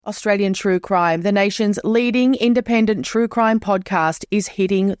Australian True Crime, the nation's leading independent true crime podcast, is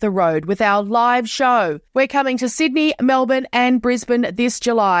hitting the road with our live show. We're coming to Sydney, Melbourne and Brisbane this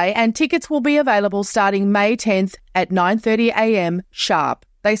July, and tickets will be available starting May 10th at 9:30 a.m. sharp.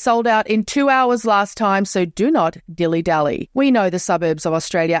 They sold out in 2 hours last time, so do not dilly-dally. We know the suburbs of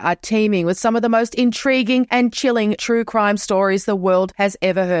Australia are teeming with some of the most intriguing and chilling true crime stories the world has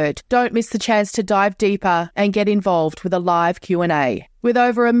ever heard. Don't miss the chance to dive deeper and get involved with a live Q&A. With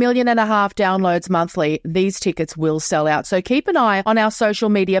over 1.5 million downloads monthly, these tickets will sell out. So keep an eye on our social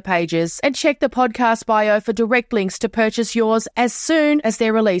media pages and check the podcast bio for direct links to purchase yours as soon as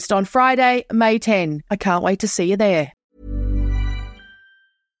they're released on Friday, May 10. I can't wait to see you there.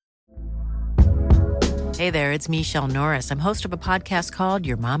 Hey there, it's Michelle Norris. I'm host of a podcast called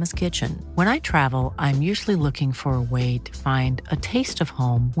Your Mama's Kitchen. When I travel, I'm usually looking for a way to find a taste of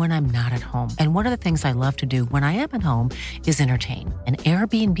home when I'm not at home. And one of the things I love to do when I am at home is entertain. And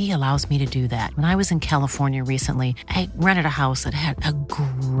Airbnb allows me to do that. When I was in California recently, I rented a house that had a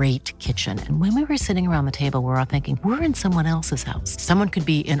great kitchen. And when we were sitting around the table, we're all thinking, we're in someone else's house. Someone could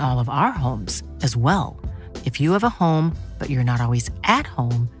be in all of our homes as well. If you have a home, but you're not always at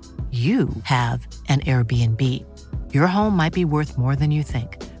home, you have an Airbnb. Your home might be worth more than you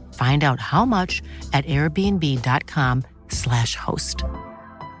think. Find out how much at airbnb.com/host.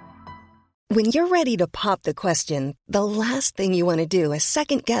 When you're ready to pop the question, the last thing you want to do is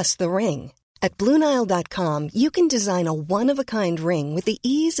second-guess the ring. At BlueNile.com, you can design a one-of-a-kind ring with the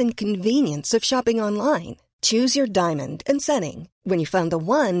ease and convenience of shopping online. Choose your diamond and setting. When you find the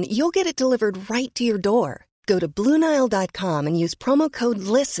one, you'll get it delivered right to your door. Go to BlueNile.com and use promo code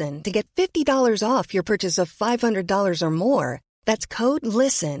LISTEN to get $50 off your purchase of $500 or more. That's code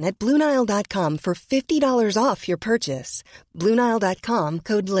LISTEN at BlueNile.com for $50 off your purchase. BlueNile.com,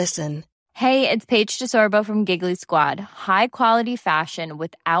 code LISTEN. Hey, it's Paige DeSorbo from Giggly Squad. High quality fashion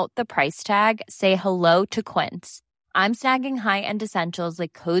without the price tag. Say hello to Quince. I'm snagging high-end essentials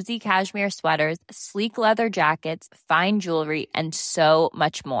like cozy cashmere sweaters, sleek leather jackets, fine jewelry, and so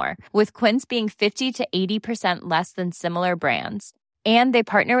much more. With Quince being 50 to 80% less than similar brands. And they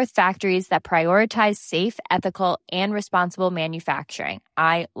partner with factories that prioritize safe, ethical, and responsible manufacturing.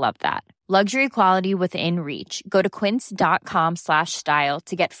 I love that. Luxury quality within reach. Go to quince.com/style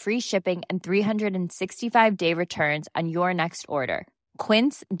to get free shipping and 365-day returns on your next order.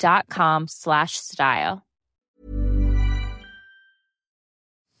 Quince.com/style.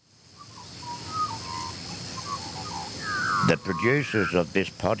 The producers of this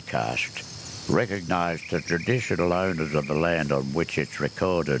podcast recognise the traditional owners of the land on which it's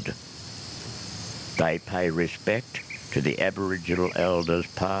recorded. They pay respect to the Aboriginal elders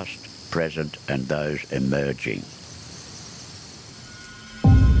past, present and those emerging.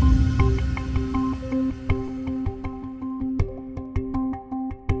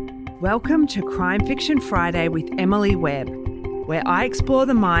 Welcome to Crime Fiction Friday with Emily Webb, where I explore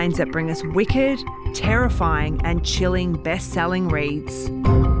the minds that bring us wicked, terrifying and chilling best-selling reads.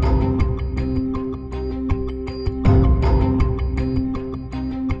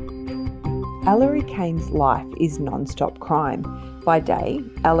 Ellery Kane's life is non-stop crime. By day,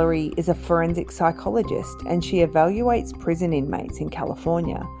 Ellery is a forensic psychologist and she evaluates prison inmates in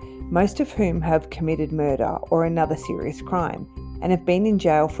California, most of whom have committed murder or another serious crime and have been in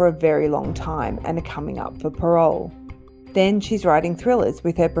jail for a very long time and are coming up for parole. Then she's writing thrillers,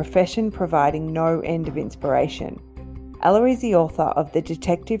 with her profession providing no end of inspiration. Ellery is the author of the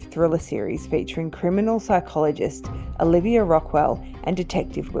detective thriller series featuring criminal psychologist Olivia Rockwell and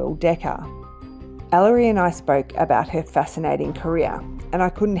Detective Will Decker. Ellery and I spoke about her fascinating career, and I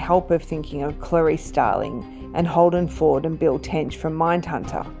couldn't help but thinking of Clarice Starling and Holden Ford and Bill Tench from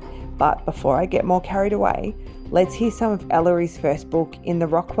Mindhunter. But before I get more carried away, let's hear some of Ellery's first book in the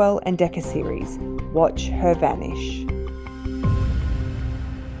Rockwell and Decker series, Watch Her Vanish.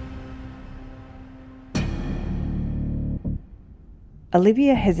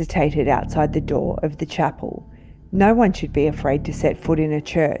 Olivia hesitated outside the door of the chapel. No one should be afraid to set foot in a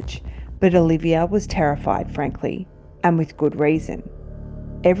church, but Olivia was terrified, frankly, and with good reason.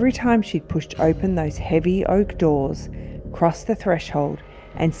 Every time she'd pushed open those heavy oak doors, crossed the threshold,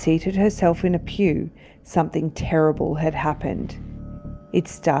 and seated herself in a pew, something terrible had happened. It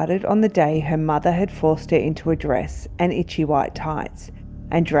started on the day her mother had forced her into a dress and itchy white tights,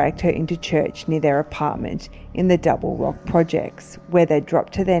 and dragged her into church near their apartment in the Double Rock Projects, where they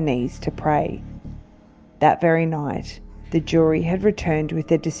dropped to their knees to pray. That very night, the jury had returned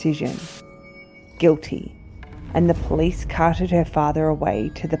with a decision: guilty, and the police carted her father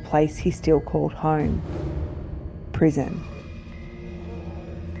away to the place he still called home: prison.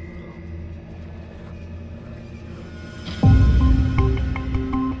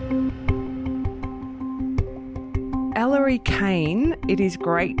 Ellery Kane, it is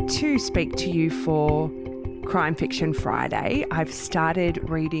great to speak to you for Crime Fiction Friday. I've started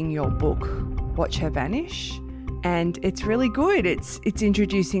reading your book, Watch Her Vanish, and it's really good. It's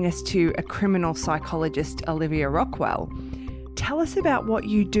introducing us to a criminal psychologist, Olivia Rockwell. Tell us about what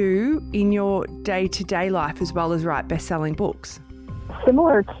you do in your day-to-day life as well as write best-selling books.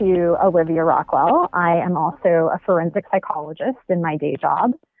 Similar to Olivia Rockwell, I am also a forensic psychologist in my day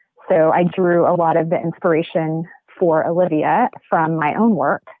job. So I drew a lot of the inspiration for Olivia from my own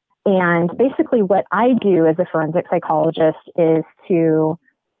work. And basically what I do as a forensic psychologist is to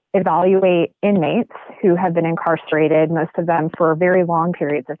evaluate inmates who have been incarcerated, most of them for very long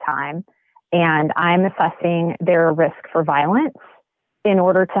periods of time. And I'm assessing their risk for violence in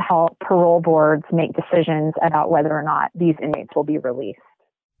order to help parole boards make decisions about whether or not these inmates will be released.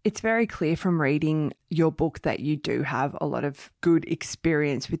 It's very clear from reading your book that you do have a lot of good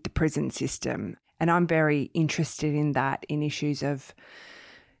experience with the prison system. And I'm very interested in that, in issues of,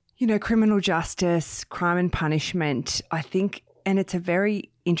 criminal justice, crime and punishment, I think. And it's a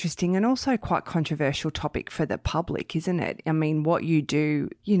very interesting and also quite controversial topic for the public, isn't it? I mean, what you do,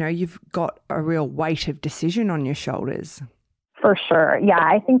 you've got a real weight of decision on your shoulders. For sure. Yeah,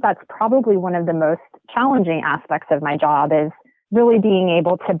 I think that's probably one of the most challenging aspects of my job is really being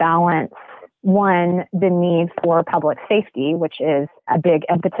able to balance, one, the need for public safety, which is a big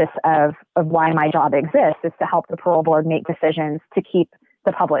impetus of why my job exists, is to help the parole board make decisions to keep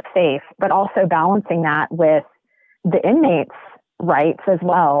the public safe, but also balancing that with the inmates' rights as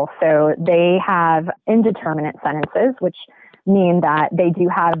well. So they have indeterminate sentences, which mean that they do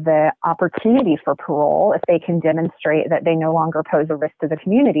have the opportunity for parole. If they can demonstrate that they no longer pose a risk to the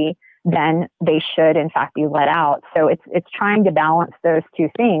community, then they should in fact be let out. So it's trying to balance those two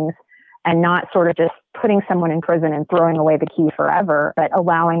things and not sort of just putting someone in prison and throwing away the key forever, but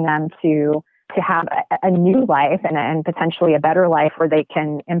allowing them to have a new life and potentially a better life where they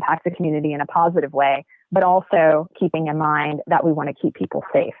can impact the community in a positive way, but also keeping in mind that we want to keep people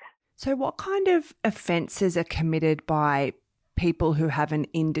safe. So what kind of offences are committed by people who have an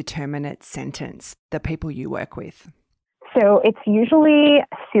indeterminate sentence, the people you work with? So it's usually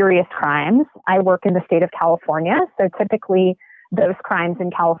serious crimes. I work in the state of California. So typically those crimes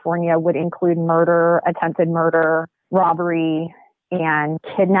in California would include murder, attempted murder, robbery, and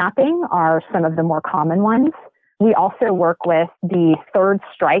kidnapping are some of the more common ones. We also work with the third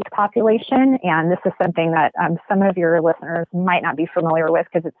strike population, and this is something that some of your listeners might not be familiar with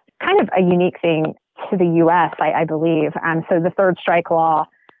because it's kind of a unique thing to the U.S., I believe. So the third strike law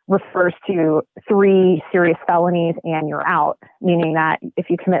refers to 3 serious felonies and you're out, meaning that if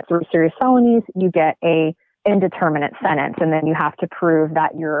you commit 3 serious felonies, you get a indeterminate sentence, and then you have to prove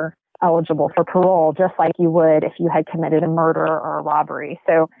that you're eligible for parole, just like you would if you had committed a murder or a robbery.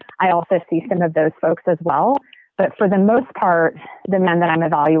 So I also see some of those folks as well. But for the most part, the men that I'm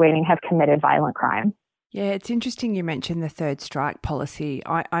evaluating have committed violent crime. Yeah, it's interesting you mentioned the third strike policy.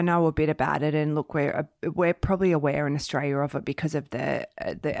 I know a bit about it, and look, we're probably aware in Australia of it because of the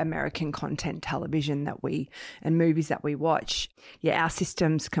American content television and movies that we watch. Yeah, our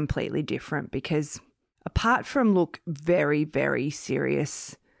system's completely different because apart from very, very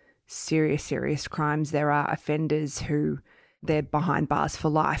serious crimes, there are offenders who they're behind bars for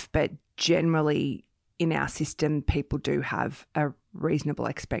life, but generally in our system, people do have a reasonable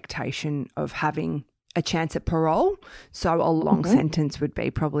expectation of having a chance at parole. So a long sentence would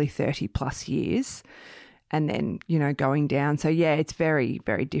be probably 30 plus years and then, going down. So yeah, it's very,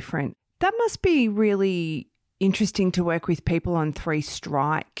 very different. That must be really interesting to work with people on 3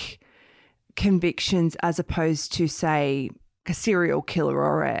 strike convictions as opposed to, say, a serial killer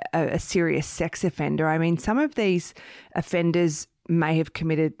or a serious sex offender. I mean, some of these offenders may have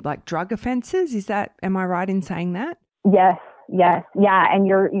committed drug offences. Am I right in saying that? Yes. Yeah. And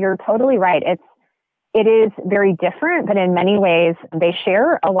you're totally right. It is very different, but in many ways they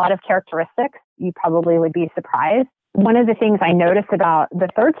share a lot of characteristics. You probably would be surprised. One of the things I notice about the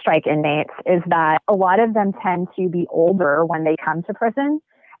third strike inmates is that a lot of them tend to be older when they come to prison.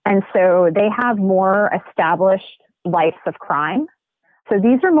 And so they have more established lives of crime. So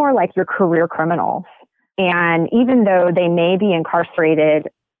these are more like your career criminals. And even though they may be incarcerated,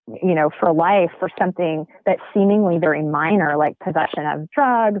 for life for something that's seemingly very minor, like possession of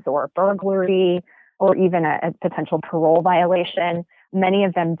drugs or burglary, or even a potential parole violation, many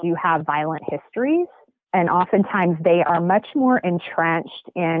of them do have violent histories. And oftentimes they are much more entrenched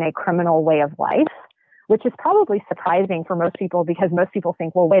in a criminal way of life, which is probably surprising for most people because most people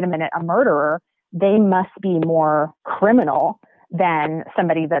think, well, wait a minute, a murderer, they must be more criminal than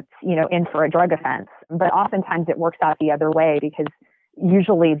somebody that's, in for a drug offense. But oftentimes it works out the other way because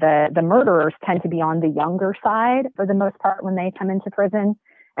usually the murderers tend to be on the younger side for the most part when they come into prison.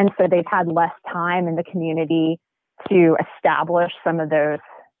 And so they've had less time in the community to establish some of those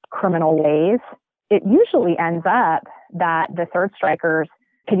criminal ways. It usually ends up that the third strikers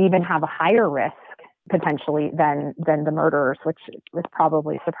could even have a higher risk potentially than the murderers, which was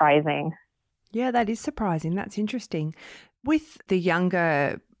probably surprising. Yeah, that is surprising. That's interesting. With the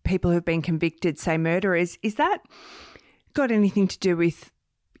younger people who've been convicted, say murderers, is that got anything to do with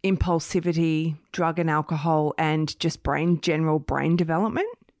impulsivity, drug and alcohol, and just general brain development?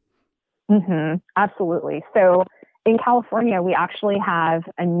 Absolutely. So in California, we actually have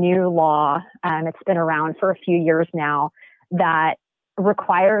a new law, and it's been around for a few years now, that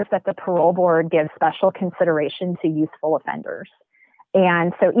requires that the parole board give special consideration to youthful offenders.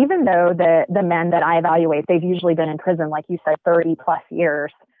 And so even though the men that I evaluate, they've usually been in prison, like you said, 30 plus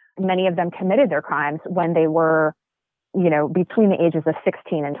years, many of them committed their crimes when they were, between the ages of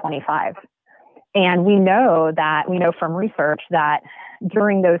 16 and 25. And we know from research that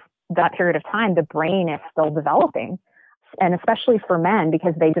during that period of time, the brain is still developing. And especially for men,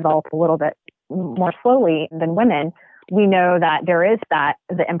 because they develop a little bit more slowly than women, we know that there is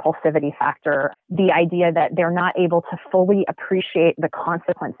the impulsivity factor, the idea that they're not able to fully appreciate the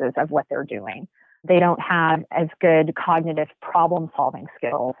consequences of what they're doing. They don't have as good cognitive problem-solving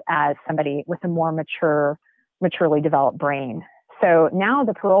skills as somebody with a more maturely developed brain. So now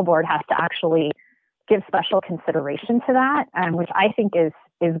the parole board has to actually give special consideration to that, which I think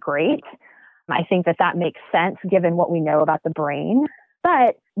is great. I think that makes sense given what we know about the brain.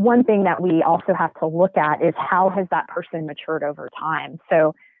 But one thing that we also have to look at is how has that person matured over time?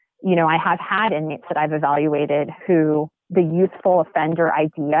 So, I have had inmates that I've evaluated who the youthful offender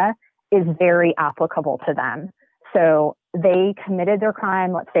idea is very applicable to them. So they committed their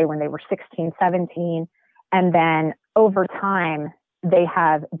crime, let's say when they were 16, 17, and then over time, they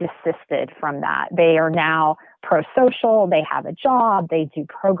have desisted from that. They are now pro-social, they have a job, they do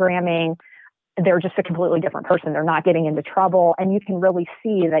programming. They're just a completely different person. They're not getting into trouble. And you can really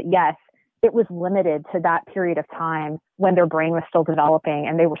see that, yes, it was limited to that period of time when their brain was still developing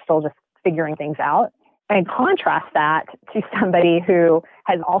and they were still just figuring things out. And contrast that to somebody who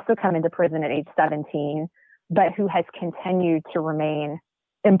has also come into prison at age 17, but who has continued to remain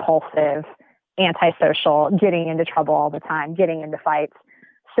impulsive, antisocial, getting into trouble all the time, getting into fights.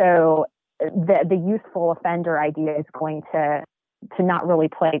 So the youthful offender idea is going to not really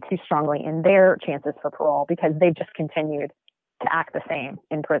play too strongly in their chances for parole because they've just continued to act the same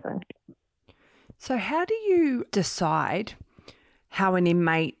in prison. So how do you decide how an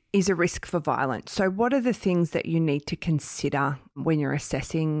inmate is a risk for violence? So what are the things that you need to consider when you're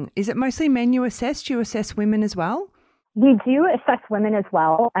assessing? Is it mostly men you assess? Do you assess women as well? We do assess women as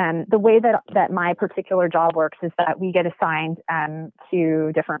well. The way that my particular job works is that we get assigned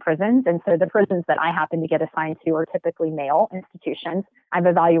to different prisons. And so the prisons that I happen to get assigned to are typically male institutions. I've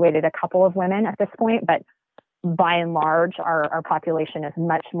evaluated a couple of women at this point, but by and large, our population is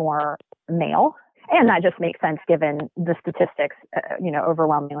much more male. And that just makes sense given the statistics.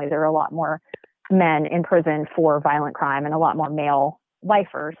 Overwhelmingly, there are a lot more men in prison for violent crime and a lot more male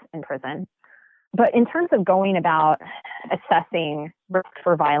lifers in prison. But in terms of going about assessing risk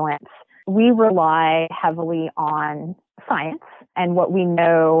for violence, we rely heavily on science and what we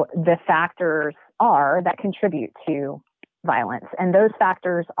know the factors are that contribute to violence. And those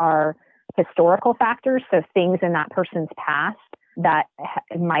factors are historical factors, so things in that person's past that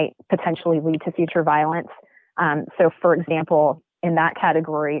might potentially lead to future violence. So, for example, in that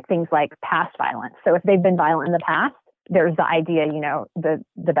category, things like past violence. So if they've been violent in the past, there's the idea,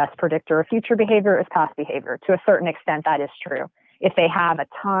 the best predictor of future behavior is past behavior. To a certain extent, that is true. If they have a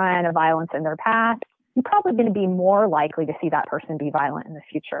ton of violence in their past, you're probably going to be more likely to see that person be violent in the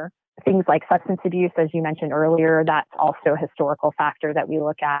future. Things like substance abuse, as you mentioned earlier, that's also a historical factor that we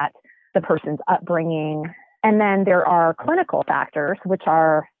look at, the person's upbringing. And then there are clinical factors, which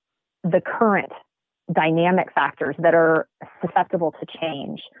are the current dynamic factors that are susceptible to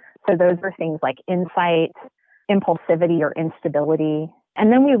change. So those are things like insight, impulsivity or instability.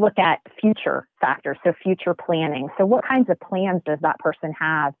 And then we look at future factors, so future planning. So what kinds of plans does that person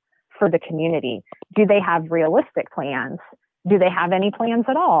have for the community? Do they have realistic plans? Do they have any plans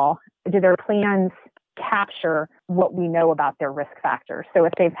at all? Do their plans capture what we know about their risk factors? So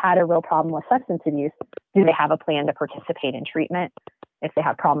if they've had a real problem with substance abuse, do they have a plan to participate in treatment? If they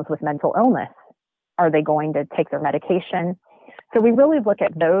have problems with mental illness, are they going to take their medication? So we really look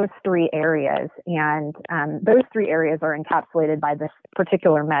at those three areas, and those three areas are encapsulated by this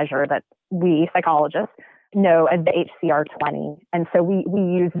particular measure that we psychologists know as the HCR20. And so we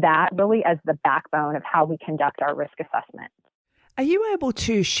use that really as the backbone of how we conduct our risk assessment. Are you able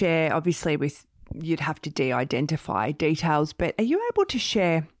to share, obviously you'd have to de-identify details, but are you able to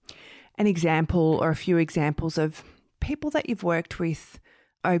share an example or a few examples of people that you've worked with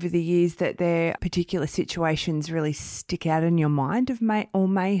over the years that their particular situations really stick out in your mind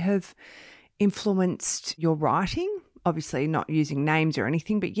may have influenced your writing? Obviously not using names or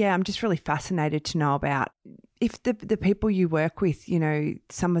anything, but yeah, I'm just really fascinated to know about if the people you work with,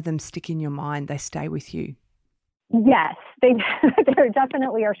 some of them stick in your mind, they stay with you. Yes, there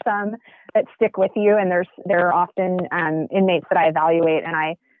definitely are some that stick with you, and there are often inmates that I evaluate, and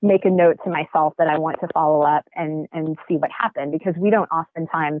I make a note to myself that I want to follow up and see what happened, because we don't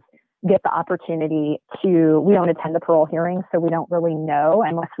oftentimes get the opportunity we don't attend the parole hearings, so we don't really know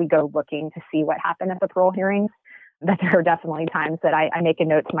unless we go looking to see what happened at the parole hearings. That there are definitely times that I make a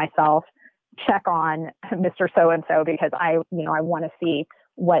note to myself, check on Mr. So-and-so, because I want to see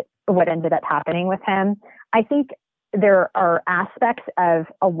what ended up happening with him. I think there are aspects of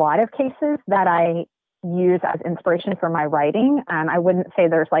a lot of cases that I use as inspiration for my writing. I wouldn't say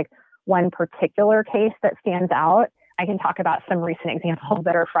there's like one particular case that stands out. I can talk about some recent examples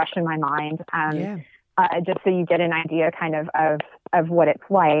that are fresh in my mind, just so you get an idea kind of what it's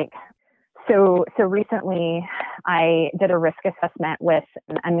like. So recently I did a risk assessment with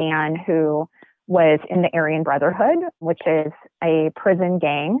a man who was in the Aryan Brotherhood, which is a prison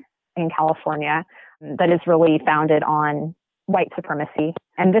gang in California that is really founded on white supremacy.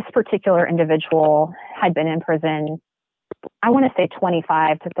 And this particular individual had been in prison, I want to say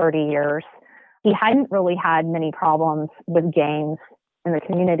 25 to 30 years. He hadn't really had many problems with gangs in the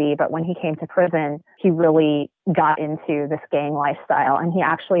community, but when he came to prison, he really got into this gang lifestyle, and he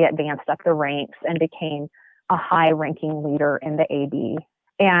actually advanced up the ranks and became a high-ranking leader in the AB.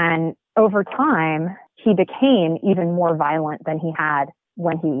 And over time, he became even more violent than he had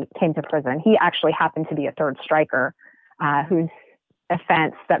when he came to prison. He actually happened to be a third striker whose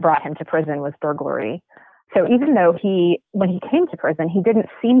offense that brought him to prison was burglary. So even though when he came to prison, he didn't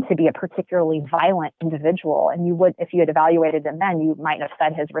seem to be a particularly violent individual. And if you had evaluated him then, you might have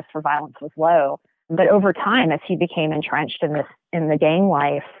said his risk for violence was low. But over time, as he became entrenched in the gang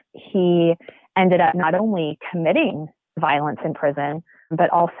life, he ended up not only committing violence in prison, but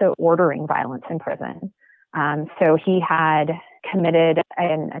also ordering violence in prison. So he had committed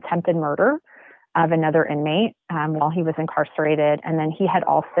an attempted murder of another inmate while he was incarcerated. And then he had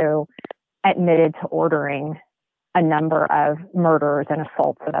also admitted to ordering a number of murders and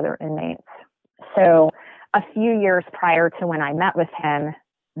assaults of other inmates. So a few years prior to when I met with him,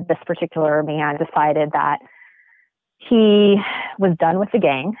 this particular man decided that he was done with the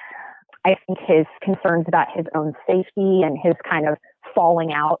gang. I think his concerns about his own safety and his kind of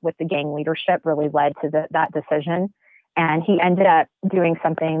falling out with the gang leadership really led to that decision. And he ended up doing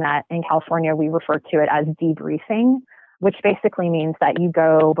something that in California we refer to it as debriefing, which basically means that you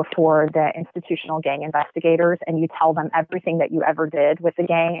go before the institutional gang investigators and you tell them everything that you ever did with the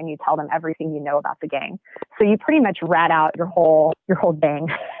gang, and you tell them everything you know about the gang. So you pretty much rat out your whole gang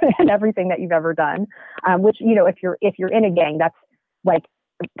and everything that you've ever done, which, if you're in a gang, that's like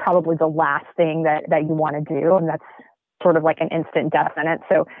probably the last thing that you want to do. And that's sort of like an instant death sentence.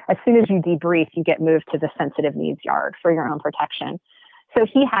 So as soon as you debrief, you get moved to the sensitive needs yard for your own protection. So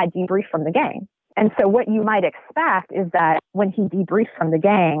he had debriefed from the gang. And so what you might expect is that when he debriefed from the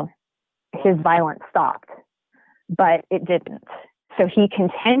gang, his violence stopped, but it didn't. So he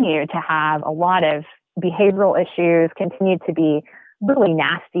continued to have a lot of behavioral issues, continued to be really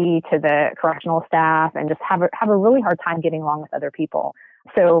nasty to the correctional staff, and just have a really hard time getting along with other people.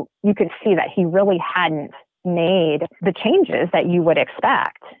 So you could see that he really hadn't made the changes that you would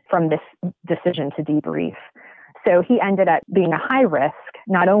expect from this decision to debrief. So he ended up being a high risk,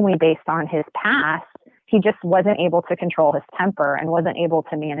 not only based on his past, he just wasn't able to control his temper and wasn't able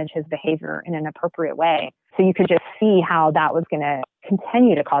to manage his behavior in an appropriate way. So you could just see how that was going to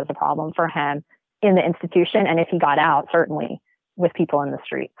continue to cause a problem for him in the institution. And if he got out, certainly with people in the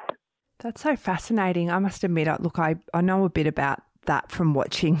streets. That's so fascinating. I must admit, look, I know a bit about that from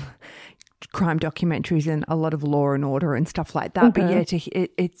watching crime documentaries and a lot of Law and Order and stuff like that. Mm-hmm. But yeah,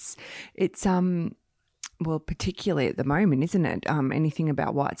 it's well, particularly at the moment, isn't it? Anything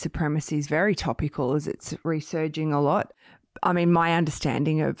about white supremacy is very topical as it's resurging a lot. I mean, my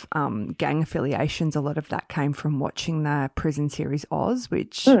understanding of gang affiliations, a lot of that came from watching the prison series Oz,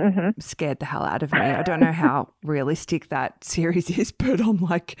 which scared the hell out of me. I don't know how realistic that series is, but I'm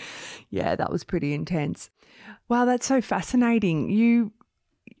like, yeah, that was pretty intense. Wow, that's so fascinating.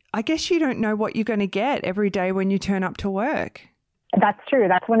 I guess you don't know what you're going to get every day when you turn up to work. That's true.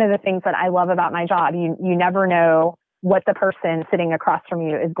 That's one of the things that I love about my job. You never know what the person sitting across from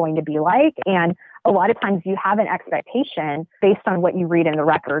you is going to be like. And a lot of times you have an expectation based on what you read in the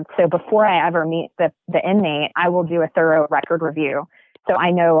record. So before I ever meet the inmate, I will do a thorough record review. So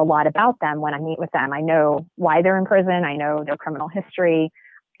I know a lot about them when I meet with them. I know why they're in prison. I know their criminal history.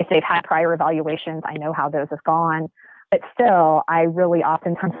 If they've had prior evaluations, I know how those have gone. But still, I really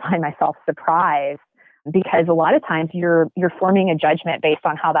oftentimes find myself surprised because a lot of times you're forming a judgment based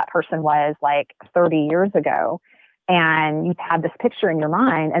on how that person was like 30 years ago. And you have this picture in your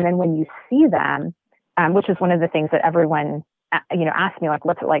mind. And then when you see them, which is one of the things that everyone, asks me, like,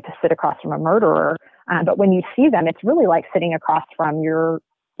 what's it like to sit across from a murderer? But when you see them, it's really like sitting across from your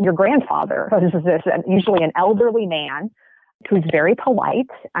grandfather. This is usually an elderly man who's very polite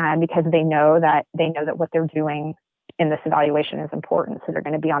because they know that what they're doing in this evaluation is important. So they're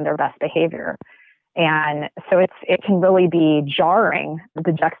going to be on their best behavior. And so it can really be jarring,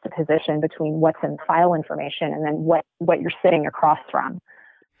 the juxtaposition between what's in file information and then what you're sitting across from.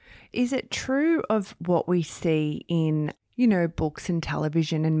 Is it true of what we see in, books and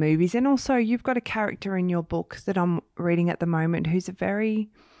television and movies? And also you've got a character in your book that I'm reading at the moment who's a very,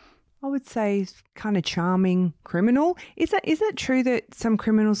 I would say, kind of charming criminal. Is it true that some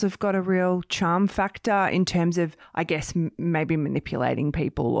criminals have got a real charm factor in terms of, I guess, maybe manipulating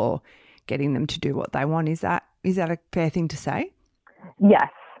people or getting them to do what they want? Is that a fair thing to say? Yes.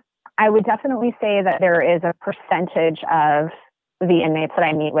 I would definitely say that there is a percentage of the inmates that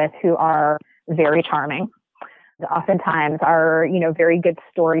I meet with who are very charming. Oftentimes are, very good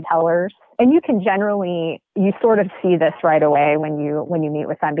storytellers. And you sort of see this right away when you meet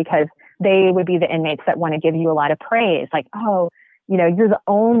with them, because they would be the inmates that want to give you a lot of praise. Like, oh, you're the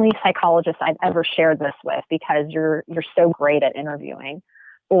only psychologist I've ever shared this with because you're so great at interviewing.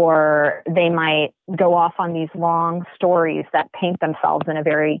 Or they might go off on these long stories that paint themselves in a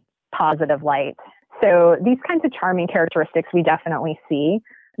very positive light. So these kinds of charming characteristics we definitely see.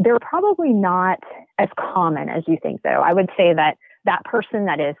 They're probably not as common as you think, though. I would say that person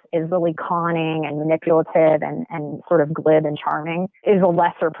that is really conning and manipulative and sort of glib and charming is a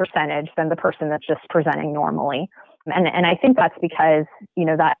lesser percentage than the person that's just presenting normally. And I think that's because,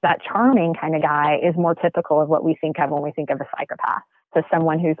 that charming kind of guy is more typical of what we think of when we think of a psychopath. So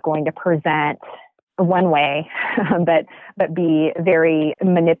someone who's going to present one way, but be very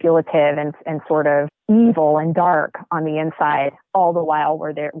manipulative and sort of evil and dark on the inside, all the while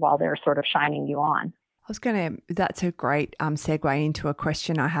while they're sort of shining you on. That's a great segue into a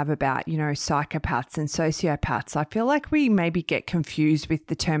question I have about, psychopaths and sociopaths. I feel like we maybe get confused with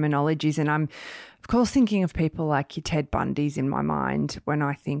the terminologies, and I'm, of course, thinking of people like your Ted Bundys in my mind when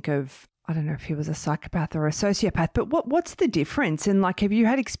I think of, I don't know if he was a psychopath or a sociopath, but what's the difference? And have you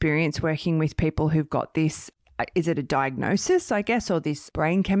had experience working with people who've got this, is it a diagnosis, I guess, or this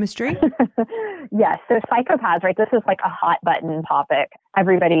brain chemistry? Yes. So psychopaths, right? This is like a hot button topic.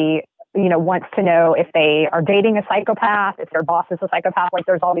 Everybody, wants to know if they are dating a psychopath, if their boss is a psychopath. Like,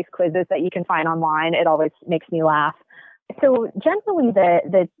 there's all these quizzes that you can find online. It always makes me laugh. So generally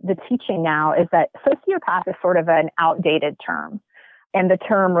the teaching now is that sociopath is sort of an outdated term. And the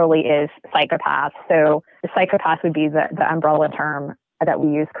term really is psychopath. So the psychopath would be the umbrella term that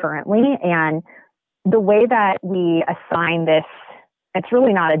we use currently. And the way that we assign this, it's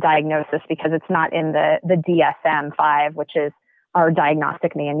really not a diagnosis because it's not in the DSM-5, which is our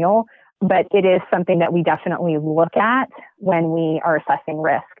diagnostic manual, but it is something that we definitely look at when we are assessing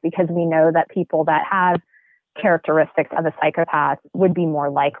risk, because we know that people that have characteristics of a psychopath would be more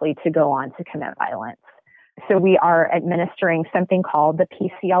likely to go on to commit violence. So we are administering something called the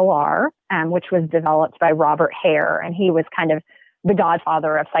PCLR, which was developed by Robert Hare, and he was kind of the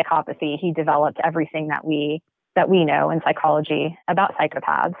godfather of psychopathy. He developed everything that we know in psychology about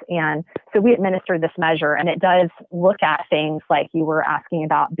psychopaths. And so we administered this measure, and it does look at things like you were asking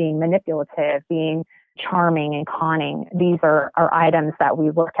about, being manipulative, being charming and conning. These are items that we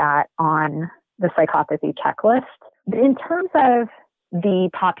look at on the psychopathy checklist. But in terms of the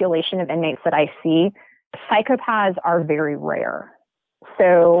population of inmates that I see, psychopaths are very rare.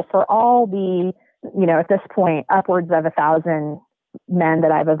 So for all the, at this point, upwards of 1,000 men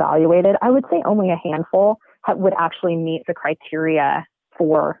that I've evaluated, I would say only a handful would actually meet the criteria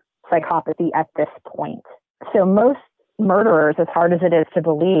for psychopathy at this point. So most murderers, as hard as it is to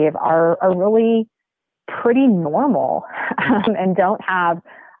believe, are really pretty normal and don't have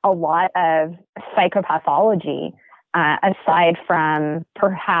a lot of psychopathology, aside from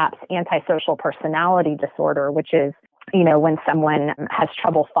perhaps antisocial personality disorder, which is, when someone has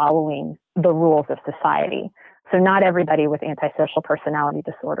trouble following the rules of society. So not everybody with antisocial personality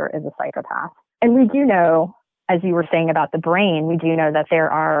disorder is a psychopath. And we do know, as you were saying about the brain, we do know that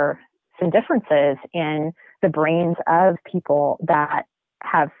there are some differences in the brains of people that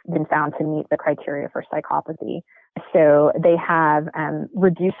have been found to meet the criteria for psychopathy. So they have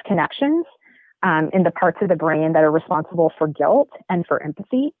reduced connections in the parts of the brain that are responsible for guilt and for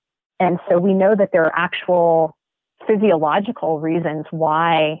empathy. And so we know that there are actual physiological reasons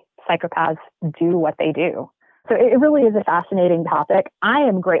why psychopaths do what they do. So it really is a fascinating topic. I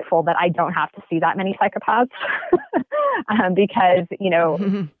am grateful that I don't have to see that many psychopaths because,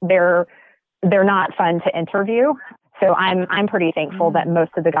 they're not fun to interview. So I'm pretty thankful that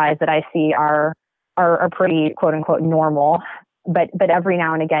most of the guys that I see are pretty quote unquote normal. But every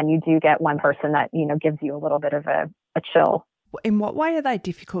now and again, you do get one person that, gives you a little bit of a chill. In what way are they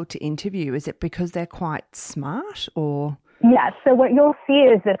difficult to interview? Is it because they're quite smart or? Yes. So what you'll see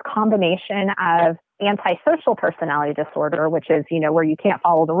is this combination of antisocial personality disorder, which is, where you can't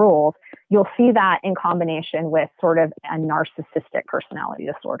follow the rules. You'll see that in combination with sort of a narcissistic personality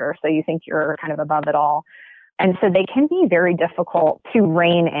disorder. So you think you're kind of above it all. And so they can be very difficult to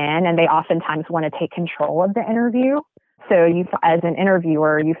rein in, and they oftentimes want to take control of the interview. So you, as an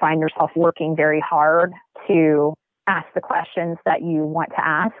interviewer, you find yourself working very hard to ask the questions that you want to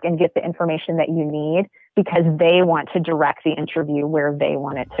ask and get the information that you need because they want to direct the interview where they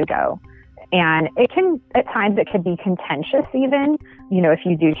want it to go. And at times it could be contentious even, if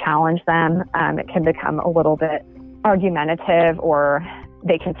you do challenge them, it can become a little bit argumentative, or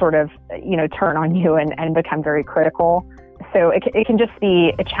they can sort of, turn on you and become very critical. So it can just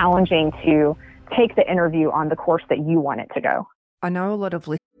be challenging to take the interview on the course that you want it to go. I know a lot of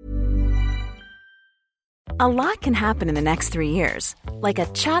A lot can happen in the next 3 years. Like a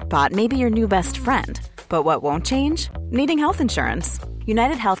chatbot may be your new best friend. But what won't change? Needing health insurance.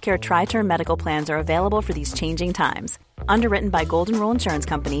 United Healthcare Tri-Term Medical Plans are available for these changing times. Underwritten by Golden Rule Insurance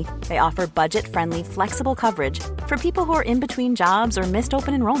Company, they offer budget-friendly, flexible coverage for people who are in between jobs or missed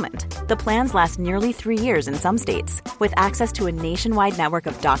open enrollment. The plans last nearly 3 years in some states, with access to a nationwide network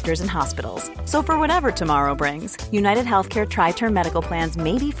of doctors and hospitals. So for whatever tomorrow brings, United Healthcare Tri-Term Medical Plans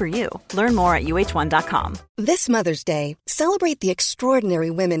may be for you. Learn more at uh1.com. This Mother's Day, celebrate the extraordinary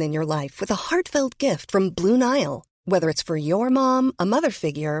women in your life with a heartfelt gift from Blue Nile. Whether it's for your mom, a mother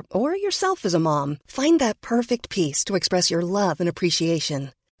figure, or yourself as a mom, find that perfect piece to express your love and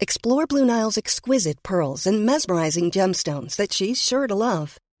appreciation. Explore Blue Nile's exquisite pearls and mesmerizing gemstones that she's sure to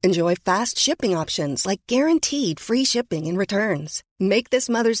love. Enjoy fast shipping options like guaranteed free shipping and returns. Make this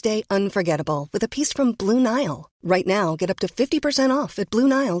Mother's Day unforgettable with a piece from Blue Nile. Right now, get up to 50% off at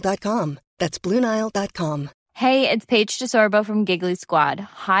BlueNile.com. That's BlueNile.com. Hey, it's Paige DeSorbo from Giggly Squad.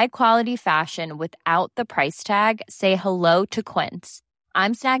 High quality fashion without the price tag. Say hello to Quince.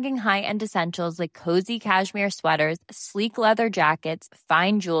 I'm snagging high-end essentials like cozy cashmere sweaters, sleek leather jackets,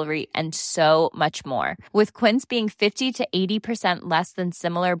 fine jewelry, and so much more. With Quince being 50 to 80% less than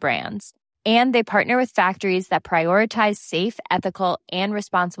similar brands. And they partner with factories that prioritize safe, ethical, and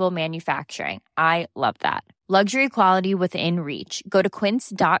responsible manufacturing. I love that. Luxury quality within reach. Go to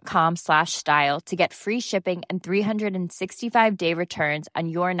quince.com/style to get free shipping and 365-day returns on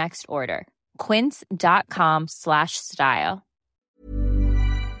your next order. Quince.com/style.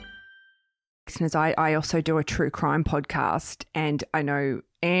 Listeners, I also do a true crime podcast, and I know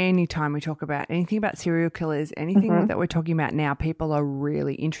anytime we talk about anything about serial killers, anything that we're talking about now, people are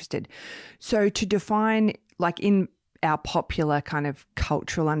really interested. So to define, like in our popular kind of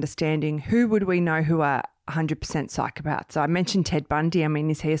cultural understanding, who would we know who are 100% psychopaths? So I mentioned Ted Bundy. I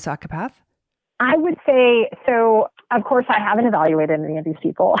mean, is he a psychopath? I would say, so of course I haven't evaluated any of these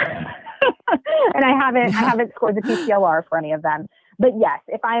people and I haven't scored the PCLR for any of them. But yes,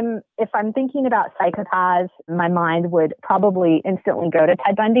 if I'm thinking about psychopaths, my mind would probably instantly go to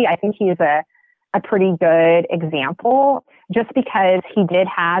Ted Bundy. I think he's a pretty good example just because he did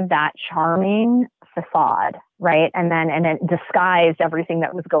have that charming facade, right? And it disguised everything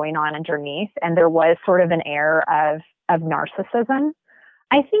that was going on underneath. And there was sort of an air of narcissism.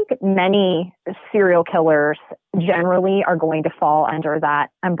 I think many serial killers generally are going to fall under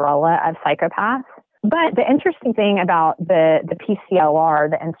that umbrella of psychopaths. But the interesting thing about the PCLR,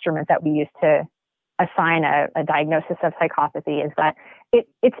 the instrument that we use to assign a diagnosis of psychopathy, is that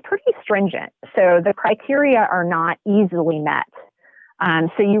it's pretty stringent. So the criteria are not easily met.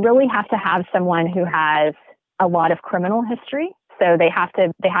 So you really have to have someone who has a lot of criminal history. So they have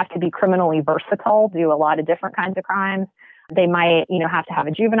to be criminally versatile, do a lot of different kinds of crimes. They might, have to have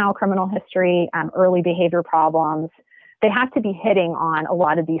a juvenile criminal history, early behavior problems. They have to be hitting on a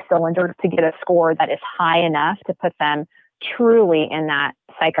lot of these cylinders to get a score that is high enough to put them truly in that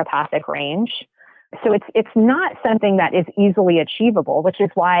psychopathic range. So it's not something that is easily achievable, which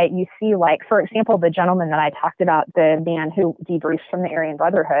is why you see, like, for example, the gentleman that I talked about, the man who debriefed from the Aryan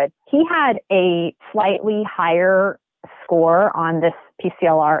Brotherhood, he had a slightly higher score on this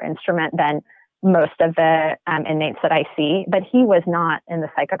PCLR instrument than most of the inmates that I see, but he was not in the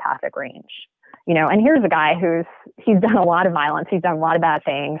psychopathic range. And here's a guy he's done a lot of violence. He's done a lot of bad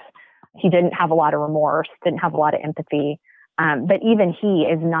things. He didn't have a lot of remorse, didn't have a lot of empathy. But even he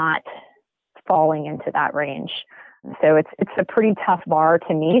is not falling into that range. So it's a pretty tough bar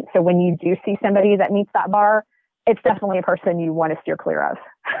to meet. So when you do see somebody that meets that bar, it's definitely a person you want to steer clear of.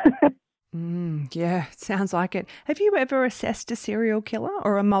 Yeah, sounds like it. Have you ever assessed a serial killer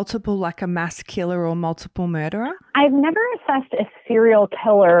or a multiple, like a mass killer or multiple murderer? I've never assessed a serial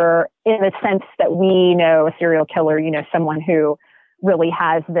killer in the sense that we know a serial killer, someone who really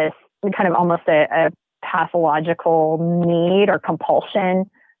has this kind of almost a pathological need or compulsion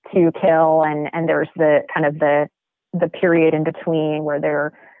to kill. And there's the kind of the period in between where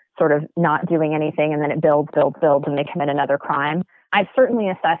they're sort of not doing anything and then it builds, and they commit another crime. I've certainly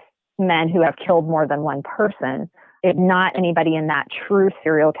assessed men who have killed more than one person, if not anybody in that true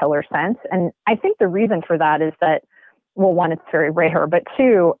serial killer sense. And I think the reason for that is that, well, one, it's very rare, but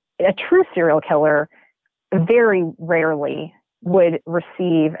two, a true serial killer very rarely would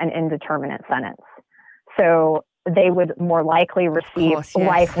receive an indeterminate sentence. So they would more likely receive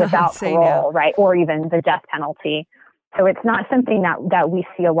life without parole, right? Or even the death penalty. So it's not something that we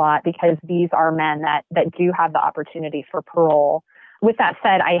see a lot because these are men that do have the opportunity for parole. With that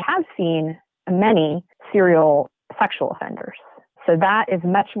said, I have seen many serial sexual offenders. So that is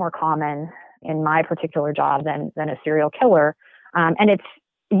much more common in my particular job than a serial killer. And it's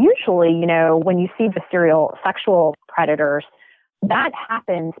usually, when you see the serial sexual predators, that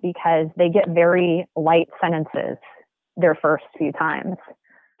happens because they get very light sentences their first few times.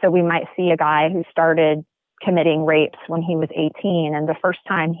 So we might see a guy who started committing rapes when he was 18, and the first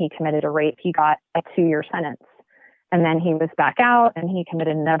time he committed a rape, he got a 2-year sentence. And then he was back out and he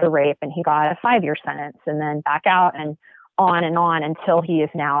committed another rape and he got a 5-year sentence, and then back out and on until he has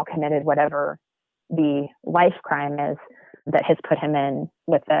now committed whatever the life crime is that has put him in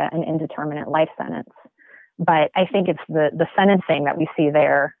with an indeterminate life sentence. But I think it's the sentencing that we see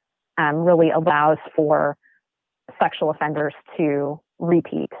there really allows for sexual offenders to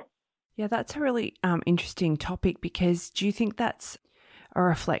repeat. Yeah, that's a really interesting topic, because do you think that's a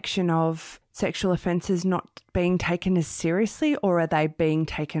reflection of sexual offences not being taken as seriously, or are they being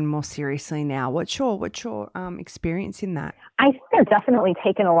taken more seriously now? What's your experience in that? I think they're definitely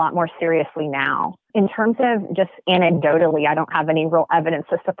taken a lot more seriously now. In terms of just anecdotally, I don't have any real evidence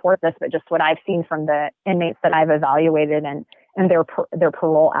to support this, but just what I've seen from the inmates that I've evaluated and their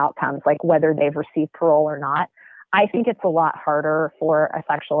parole outcomes, like whether they've received parole or not. I think it's a lot harder for a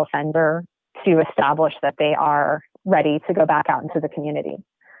sexual offender to establish that they are ready to go back out into the community.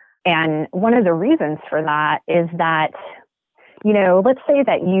 And one of the reasons for that is that, let's say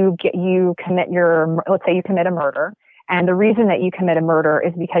that you commit a murder, and the reason that you commit a murder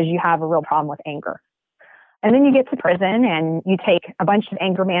is because you have a real problem with anger. And then you get to prison and you take a bunch of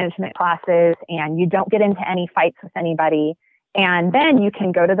anger management classes and you don't get into any fights with anybody. And then you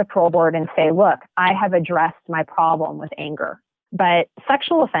can go to the parole board and say, look, I have addressed my problem with anger. But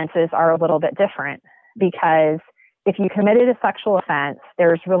sexual offenses are a little bit different, because if you committed a sexual offense,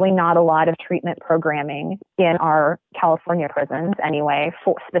 there's really not a lot of treatment programming in our California prisons anyway,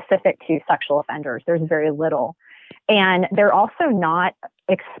 specific to sexual offenders. There's very little. And they're also not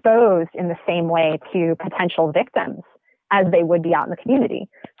exposed in the same way to potential victims as they would be out in the community.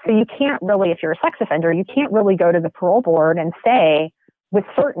 So you can't really, if you're a sex offender, you can't really go to the parole board and say with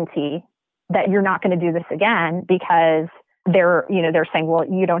certainty that you're not going to do this again, because they're saying, well,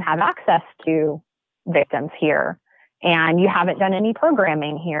 you don't have access to victims here and you haven't done any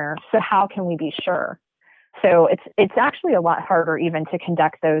programming here. So how can we be sure? So it's actually a lot harder even to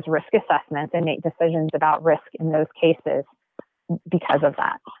conduct those risk assessments and make decisions about risk in those cases because of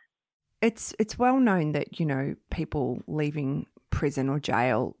that. It's well known that, people leaving prison or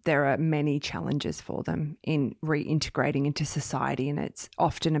jail, there are many challenges for them in reintegrating into society, and it's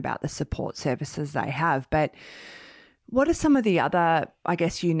often about the support services they have. But what are some of the other,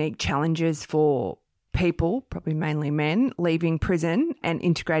 unique challenges for people, probably mainly men, leaving prison and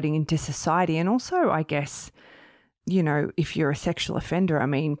integrating into society? And also, if you're a sexual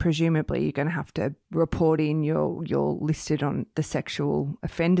offender, presumably you're going to have to report in, you're listed on the sexual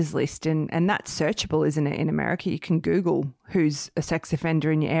offenders list, and that's searchable, isn't it? In America, you can Google who's a sex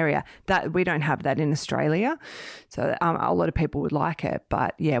offender in your area. That we don't have that in Australia. So a lot of people would like it,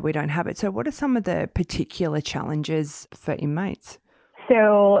 but yeah, we don't have it. So what are some of the particular challenges for inmates?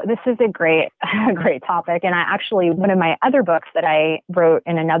 So this is a great topic. And one of my other books that I wrote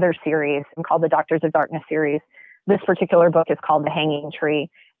in another series called the Doctors of Darkness series, this particular book is called The Hanging Tree.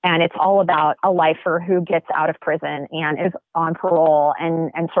 And it's all about a lifer who gets out of prison and is on parole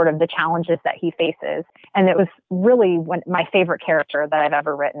and sort of the challenges that he faces. And it was really my favorite character that I've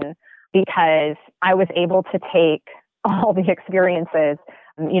ever written, because I was able to take all the experiences,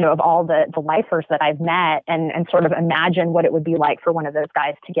 of all the lifers that I've met and sort of imagine what it would be like for one of those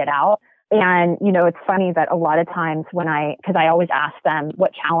guys to get out. And, it's funny that a lot of times because I always ask them,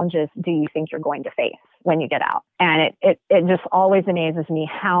 what challenges do you think you're going to face when you get out? And it just always amazes me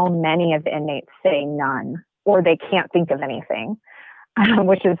how many of the inmates say none, or they can't think of anything,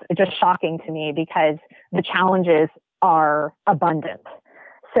 which is just shocking to me because the challenges are abundant.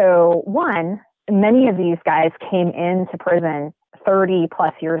 So many of these guys came into prison 30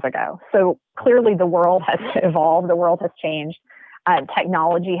 plus years ago. So clearly the world has evolved, the world has changed.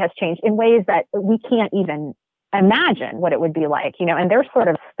 Technology has changed in ways that we can't even imagine what it would be like, and they're sort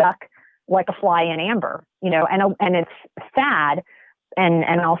of stuck like a fly in amber, and it's sad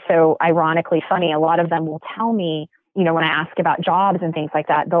and also ironically funny. A lot of them will tell me, when I ask about jobs and things like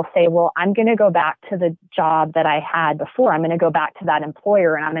that, they'll say, well, I'm going to go back to the job that I had before. I'm going to go back to that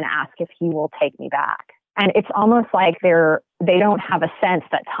employer and I'm going to ask if he will take me back. And it's almost like they don't have a sense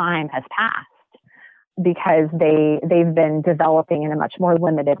that time has passed, because they've been developing in a much more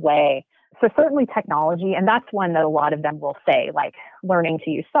limited way. So certainly technology, and that's one that a lot of them will say, like learning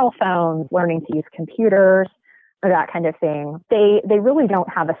to use cell phones, learning to use computers, or that kind of thing. They really don't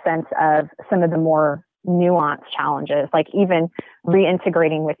have a sense of some of the more nuanced challenges, like even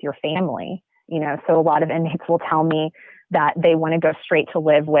reintegrating with your family. So a lot of inmates will tell me that they want to go straight to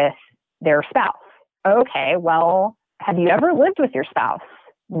live with their spouse. Okay, well, have you ever lived with your spouse?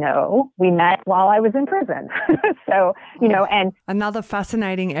 No, we met while I was in prison. So, and another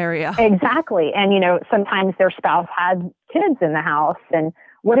fascinating area. Exactly. And, sometimes their spouse had kids in the house. And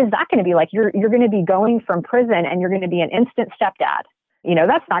what is that going to be like? You're going to be going from prison and you're going to be an instant stepdad.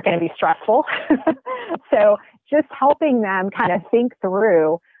 That's not going to be stressful. So just helping them kind of think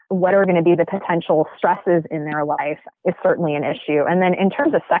through what are going to be the potential stresses in their life is certainly an issue. And then in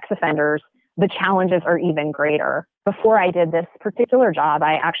terms of sex offenders, the challenges are even greater. Before I did this particular job,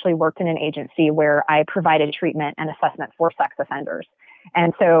 I actually worked in an agency where I provided treatment and assessment for sex offenders.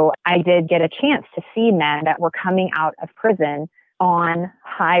 And so I did get a chance to see men that were coming out of prison on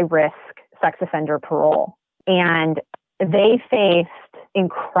high-risk sex offender parole. And they faced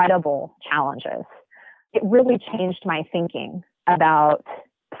incredible challenges. It really changed my thinking about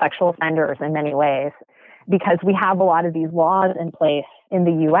sexual offenders in many ways, because we have a lot of these laws in place in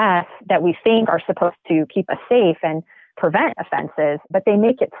the U.S. that we think are supposed to keep us safe and prevent offenses, but they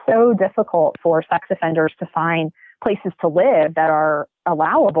make it so difficult for sex offenders to find places to live that are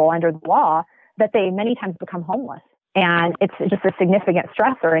allowable under the law that they many times become homeless. And it's just a significant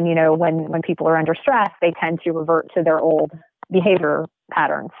stressor. And, when people are under stress, they tend to revert to their old behavior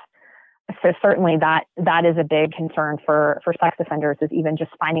patterns. So certainly that is a big concern for sex offenders, is even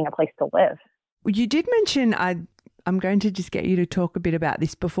just finding a place to live. Well, you did mention, I'm going to just get you to talk a bit about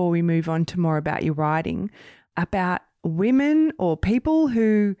this before we move on to more about your writing, about women or people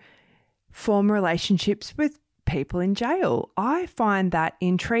who form relationships with people in jail. I find that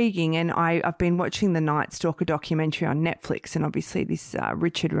intriguing, and I've been watching the Night Stalker documentary on Netflix, and obviously this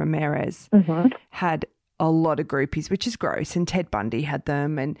Richard Ramirez had a lot of groupies, which is gross, and Ted Bundy had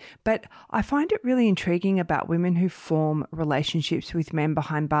them. But I find it really intriguing about women who form relationships with men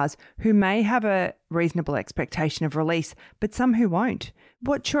behind bars who may have a reasonable expectation of release, but some who won't.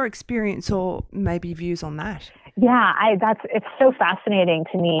 What's your experience or maybe views on that? Yeah, it's so fascinating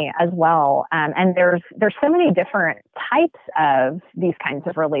to me as well. And there's so many different types of these kinds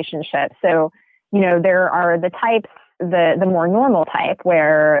of relationships. So, there are the types, the more normal type,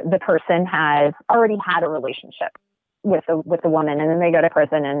 where the person has already had a relationship with the woman, and then they go to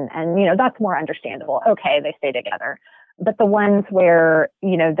prison, and that's more understandable. Okay, they stay together. But the ones where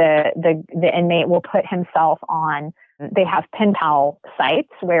the inmate will put himself on, they have pen pal sites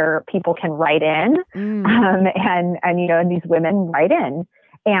where people can write in, and these women write in,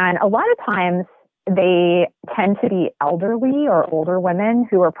 and a lot of times they tend to be elderly or older women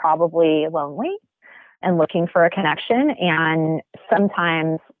who are probably lonely and looking for a connection, and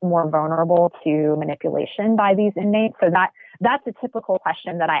sometimes more vulnerable to manipulation by these inmates. So that's a typical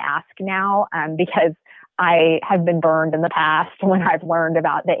question that I ask now, because I have been burned in the past when I've learned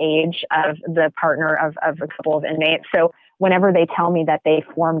about the age of the partner of a couple of inmates. So whenever they tell me that they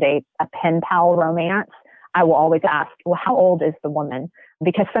formed a pen pal romance, I will always ask, well, how old is the woman?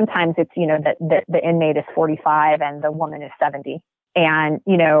 Because sometimes it's, that the inmate is 45 and the woman is 70. And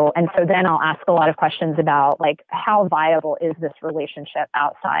so then I'll ask a lot of questions about, like, how viable is this relationship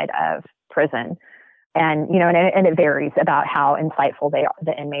outside of prison? And, and it varies about how insightful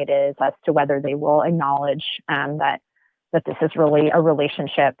the inmate is as to whether they will acknowledge that this is really a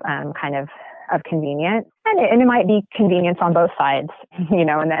relationship kind of convenience. And it might be convenience on both sides,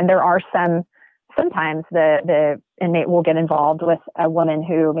 and there are sometimes the inmate will get involved with a woman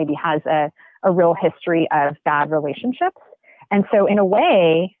who maybe has a real history of bad relationships. And so in a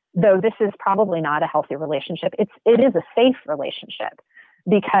way, though this is probably not a healthy relationship, it is a safe relationship,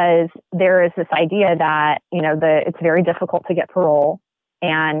 because there is this idea that, it's very difficult to get parole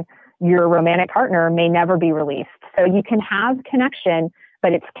and your romantic partner may never be released. So you can have connection,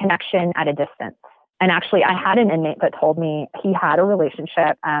 but it's connection at a distance. And actually, I had an inmate that told me he had a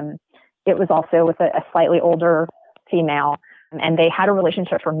relationship. It was also with a slightly older female, and they had a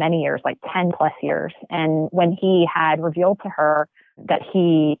relationship for many years, like 10 plus years. And when he had revealed to her that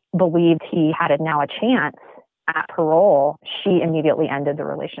he believed he had now a chance at parole, she immediately ended the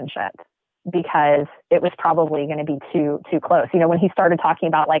relationship because it was probably going to be too close. When he started talking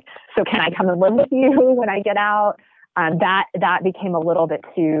about so can I come and live with you when I get out? That became a little bit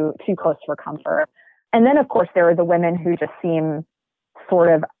too close for comfort. And then, of course, there are the women who just seem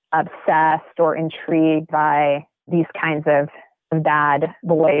sort of obsessed or intrigued by these kinds of bad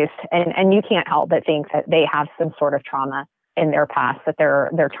boys. And you can't help but think that they have some sort of trauma in their past that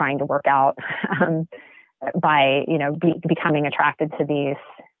they're trying to work out by, becoming attracted to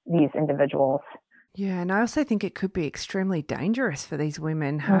these individuals. Yeah, and I also think it could be extremely dangerous for these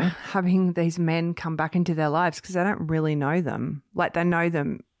women having these men come back into their lives, because they don't really know them. Like, they know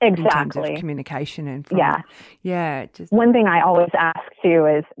them in terms of communication and just one thing I always ask too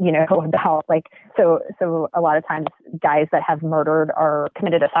is, about so a lot of times guys that have murdered or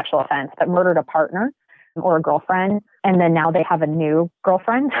committed a sexual offense, but murdered a partner or a girlfriend, and then now they have a new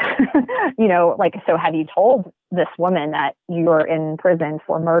girlfriend, so have you told this woman that you're in prison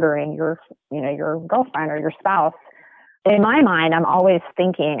for murdering your girlfriend or your spouse? In my mind, I'm always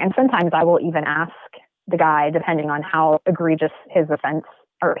thinking, and sometimes I will even ask the guy, depending on how egregious his offense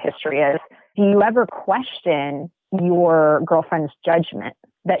or history is, do you ever question your girlfriend's judgment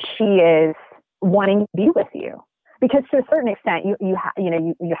that she is wanting to be with you? Because to a certain extent, you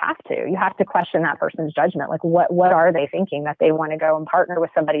have to question that person's judgment. Like, what are they thinking that they want to go and partner with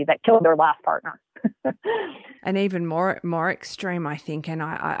somebody that killed their last partner? And even more extreme, I think, and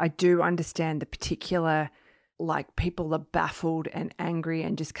I do understand the particular, like, people are baffled and angry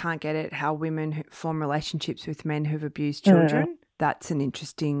and just can't get it, how women who form relationships with men who've abused children. Mm-hmm. That's an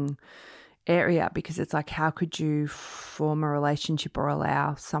interesting area, because it's like, how could you form a relationship or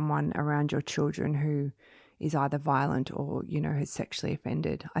allow someone around your children who is either violent or, has sexually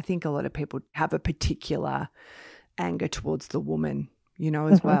offended? I think a lot of people have a particular anger towards the woman, as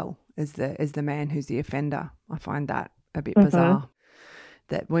mm-hmm. well as the man who's the offender. I find that a bit mm-hmm. bizarre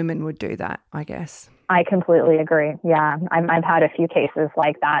that women would do that, I guess. I completely agree. Yeah. I've had a few cases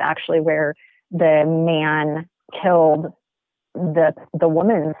like that, actually, where the man killed the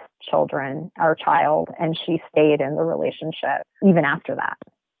woman's children or child, and she stayed in the relationship even after that.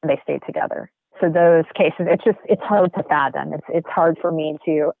 They stayed together. So those cases, it's hard to fathom. It's hard for me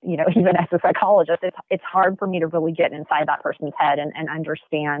to, even as a psychologist, it's hard for me to really get inside that person's head and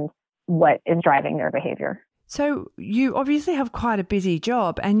understand what is driving their behavior. So you obviously have quite a busy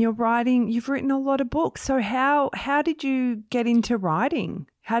job, and you've written a lot of books. So how did you get into writing?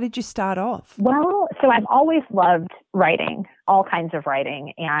 How did you start off? Well, so I've always loved writing, all kinds of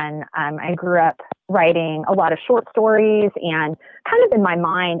writing. And I grew up writing a lot of short stories and kind of in my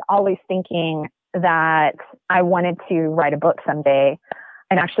mind always thinking that I wanted to write a book someday.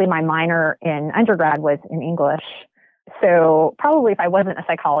 And actually my minor in undergrad was in English. So probably if I wasn't a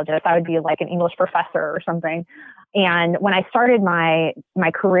psychologist, I would be like an English professor or something. And when I started my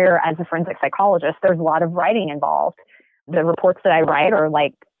career as a forensic psychologist, there's a lot of writing involved. The reports that I write are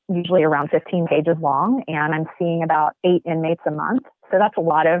like usually around 15 pages long, and I'm seeing about 8 inmates a month. So that's a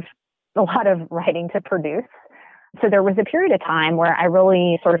lot of writing to produce. So there was a period of time where I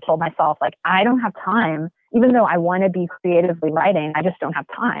really sort of told myself, like, I don't have time, even though I want to be creatively writing, I just don't have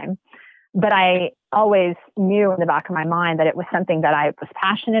time. But I always knew in the back of my mind that it was something that I was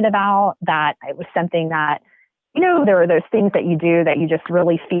passionate about, that it was something that, there are those things that you do that you just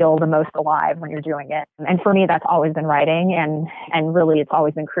really feel the most alive when you're doing it. And for me, that's always been writing, and really it's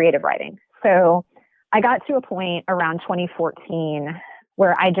always been creative writing. So I got to a point around 2014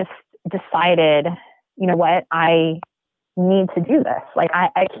 where I just decided, you know what, I need to do this. Like,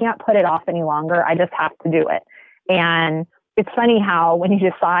 I can't put it off any longer. I just have to do it. And it's funny how when you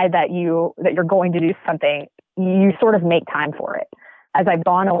decide that you're going to do something, you sort of make time for it. As I've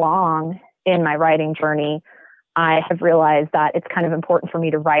gone along in my writing journey, I have realized that it's kind of important for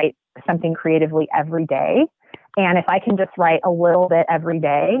me to write something creatively every day. And if I can just write a little bit every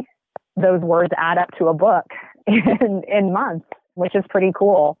day, those words add up to a book in months, which is pretty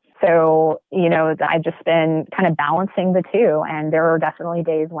cool. So, I've just been kind of balancing the two. And there are definitely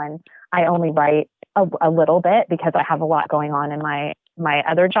days when I only write a little bit because I have a lot going on in my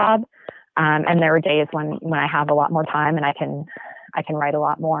other job. And there are days when I have a lot more time and I can write a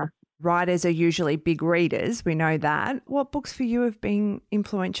lot more. Writers are usually big readers. We know that. What books for you have been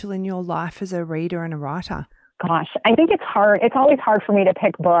influential in your life as a reader and a writer? Gosh, I think it's hard. It's always hard for me to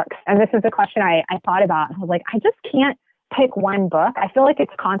pick books. And this is a question I thought about. I was like, I just can't pick one book. I feel like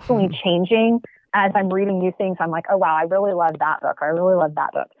it's constantly changing as I'm reading new things. I'm like, oh, wow, I really love that book. Or I really love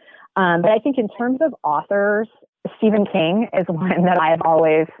that book. But I think in terms of authors, Stephen King is one that I've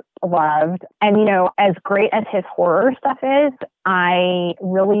always loved. And, as great as his horror stuff is, I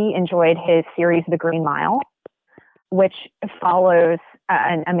really enjoyed his series, The Green Mile, which follows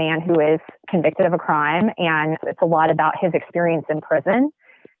a man who is convicted of a crime. And it's a lot about his experience in prison.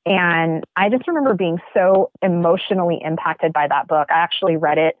 And I just remember being so emotionally impacted by that book. I actually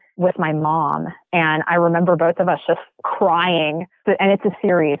read it with my mom, and I remember both of us just crying. And it's a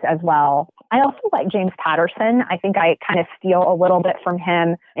series as well. I also like James Patterson. I think I kind of steal a little bit from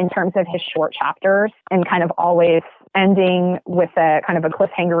him in terms of his short chapters and kind of always ending with a kind of a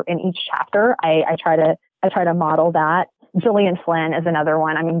cliffhanger in each chapter. I try to model that. Gillian Flynn is another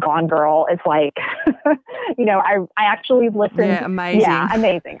one. I mean, Gone Girl is like, I actually listened. Yeah, amazing. Yeah,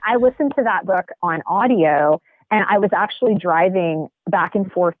 amazing. I listened to that book on audio, and I was actually driving back and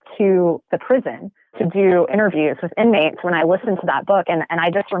forth to the prison to do interviews with inmates when I listened to that book. And I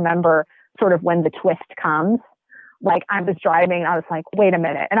just remember sort of when the twist comes, like I was driving, I was like, wait a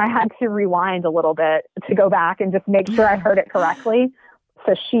minute. And I had to rewind a little bit to go back and just make sure I heard it correctly.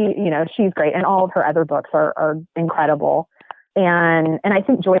 So she's great. And all of her other books are incredible. And I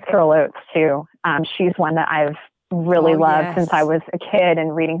think Joyce Carol Oates too. She's one that I've really loved since I was a kid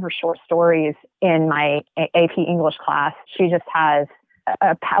and reading her short stories in my AP English class. She just has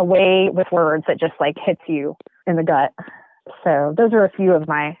a way with words that just like hits you in the gut. So those are a few of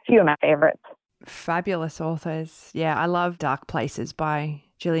my favorites. Fabulous authors. Yeah, I love Dark Places by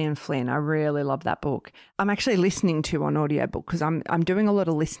Gillian Flynn. I really love that book. I'm actually listening to on audiobook because I'm doing a lot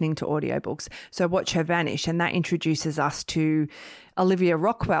of listening to audiobooks. So Watch Her Vanish, and that introduces us to Olivia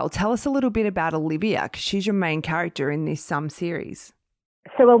Rockwell. Tell us a little bit about Olivia, because she's your main character in this series.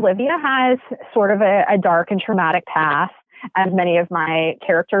 So Olivia has sort of a dark and traumatic past, as many of my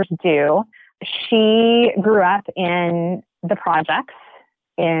characters do. She grew up in the projects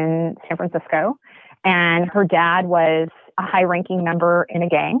in San Francisco, and her dad was a high-ranking member in a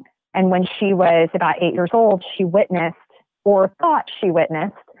gang. And when she was about 8 years old, she witnessed, or thought she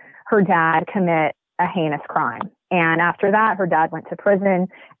witnessed, her dad commit a heinous crime. And after that, her dad went to prison.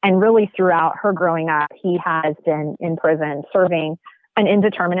 And really throughout her growing up, he has been in prison serving an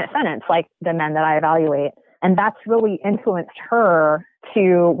indeterminate sentence, like the men that I evaluate. And that's really influenced her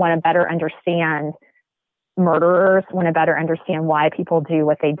to want to better understand murderers, want to better understand why people do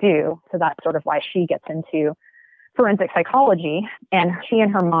what they do. So that's sort of why she gets into forensic psychology. And she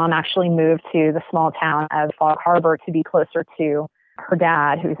and her mom actually moved to the small town of Fog Harbor to be closer to her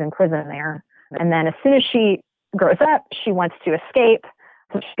dad, who's in prison there. And then as soon as she grows up, she wants to escape.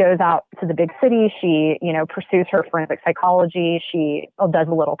 So she goes out to the big city. She, pursues her forensic psychology. She does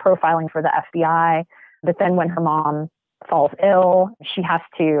a little profiling for the FBI. But then when her mom falls ill, she has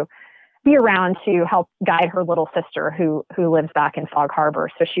to be around to help guide her little sister who lives back in Fog Harbor.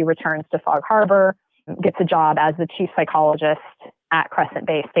 So she returns to Fog Harbor, gets a job as the chief psychologist at Crescent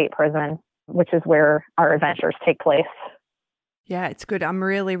Bay State Prison, which is where our adventures take place. Yeah, it's good. I'm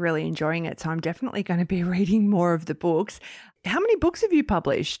really, really enjoying it. So I'm definitely going to be reading more of the books. How many books have you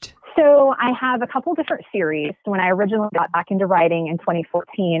published? So I have a couple different series. When I originally got back into writing in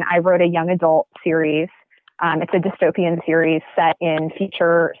 2014, I wrote a young adult series. It's a dystopian series set in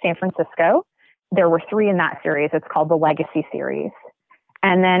future San Francisco. There were 3 in that series. It's called the Legacy series.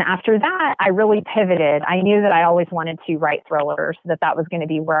 And then after that, I really pivoted. I knew that I always wanted to write thrillers, that was going to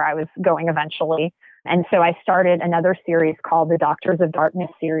be where I was going eventually. And so I started another series called the Doctors of Darkness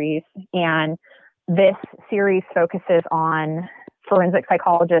series. And this series focuses on forensic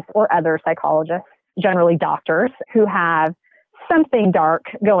psychologists or other psychologists, generally doctors, who have something dark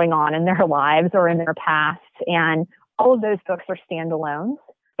going on in their lives or in their past. And all of those books are standalones.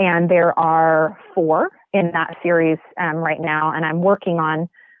 And there are 4 in that series right now. And I'm working on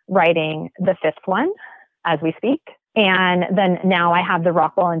writing the 5th one as we speak. And then now I have the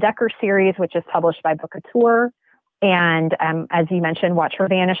Rockwell and Decker series, which is published by Bookouture. And as you mentioned, Watch Her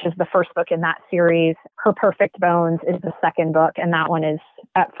Vanish is the first book in that series. Her Perfect Bones is the second book, and that one is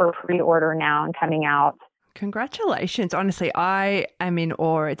up for pre-order now and coming out. Congratulations. Honestly, I am in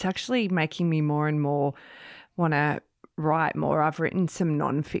awe. It's actually making me more and more want to write more. I've written some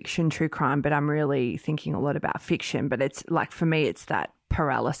non-fiction true crime, but I'm really thinking a lot about fiction. But it's like, for me, it's that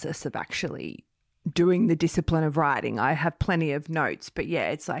paralysis of actually doing the discipline of writing. I have plenty of notes, but yeah,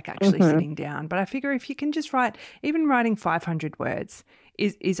 it's like actually sitting down. But I figure if you can just write, even writing 500 words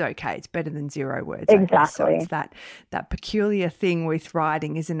is okay. It's better than 0 words. Exactly. So it's that peculiar thing with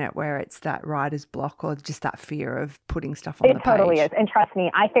writing, isn't it, where it's that writer's block or just that fear of putting stuff on the page. It totally is. And trust me,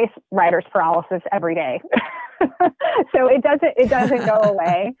 I face writer's paralysis every day. So it doesn't go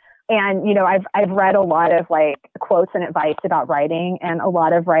away. And, you know, I've read a lot of like quotes and advice about writing, and a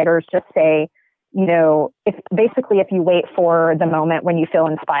lot of writers just say, you know, if you wait for the moment when you feel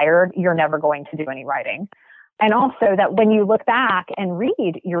inspired, you're never going to do any writing. And also that when you look back and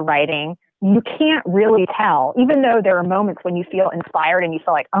read your writing, you can't really tell, even though there are moments when you feel inspired and you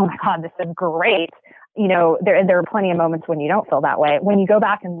feel like, oh my God, this is great. You know, there are plenty of moments when you don't feel that way. When you go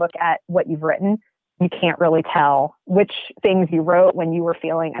back and look at what you've written, you can't really tell which things you wrote when you were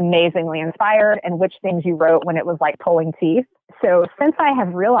feeling amazingly inspired and which things you wrote when it was like pulling teeth. So since I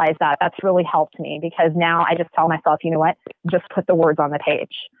have realized that, that's really helped me, because now I just tell myself, you know what, just put the words on the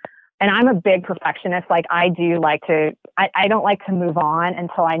page. And I'm a big perfectionist. Like I don't like to move on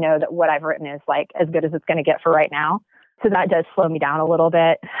until I know that what I've written is like as good as it's going to get for right now. So that does slow me down a little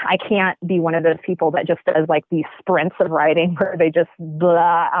bit. I can't be one of those people that just does like these sprints of writing where they just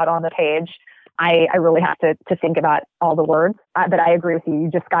blah out on the page. I really have to think about all the words. But I agree with you.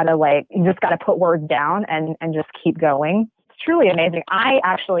 You just gotta put words down and just keep going. It's truly amazing. I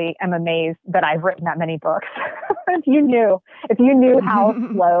actually am amazed that I've written that many books. If you knew how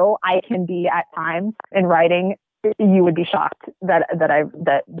slow I can be at times in writing, you would be shocked that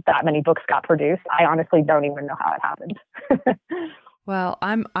many books got produced. I honestly don't even know how it happened. Well,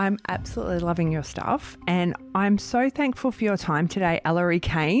 I'm absolutely loving your stuff, and I'm so thankful for your time today, Ellery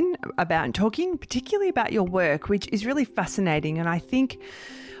Kane, about talking particularly about your work, which is really fascinating. And I think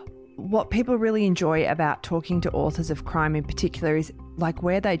what people really enjoy about talking to authors of crime in particular is like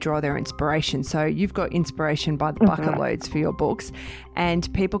where they draw their inspiration. So you've got inspiration by the bucket loads for your books,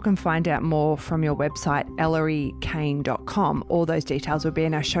 and people can find out more from your website, ElleryKane.com. All those details will be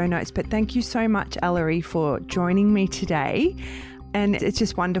in our show notes. But thank you so much, Ellery, for joining me today. And it's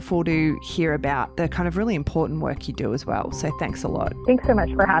just wonderful to hear about the kind of really important work you do as well. So thanks a lot. Thanks so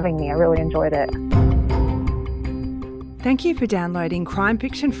much for having me. I really enjoyed it. Thank you for downloading Crime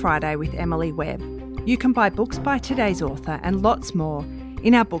Fiction Friday with Emily Webb. You can buy books by today's author and lots more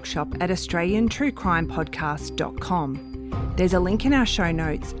in our bookshop at AustralianTrueCrimePodcast.com. There's a link in our show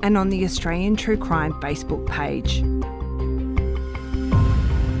notes and on the Australian True Crime Facebook page.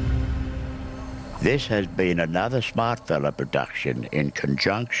 This has been another Smartfella production in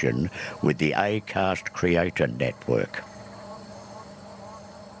conjunction with the Acast Creator Network.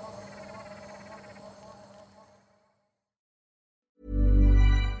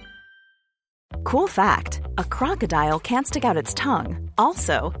 Cool fact, a crocodile can't stick out its tongue.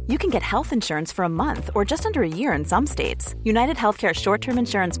 Also, you can get health insurance for a month or just under a year in some states. United Healthcare short-term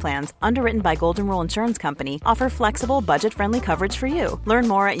insurance plans, underwritten by Golden Rule Insurance Company, offer flexible, budget-friendly coverage for you. Learn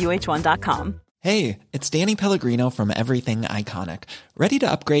more at UH1.com. Hey, it's Danny Pellegrino from Everything Iconic. Ready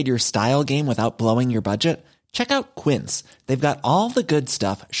to upgrade your style game without blowing your budget? Check out Quince. They've got all the good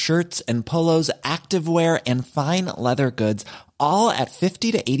stuff, shirts and polos, activewear, and fine leather goods, all at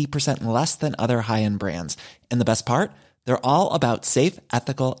 50 to 80% less than other high-end brands. And the best part? They're all about safe,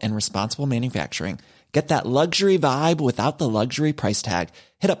 ethical, and responsible manufacturing. Get that luxury vibe without the luxury price tag.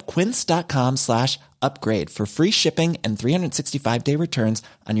 Hit up quince.com/upgrade for free shipping and 365-day returns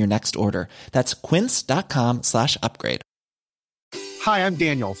on your next order. That's quince.com/upgrade. Hi, I'm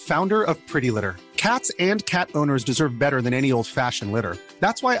Daniel, founder of Pretty Litter. Cats and cat owners deserve better than any old-fashioned litter.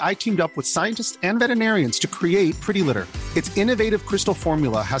 That's why I teamed up with scientists and veterinarians to create Pretty Litter. Its innovative crystal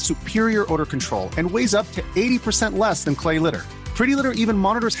formula has superior odor control and weighs up to 80% less than clay litter. Pretty Litter even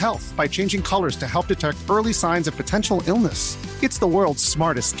monitors health by changing colors to help detect early signs of potential illness. It's the world's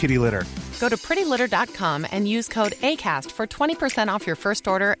smartest kitty litter. Go to prettylitter.com and use code ACAST for 20% off your first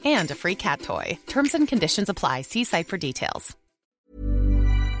order and a free cat toy. Terms and conditions apply. See site for details.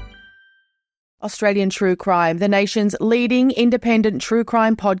 Australian True Crime, the nation's leading independent true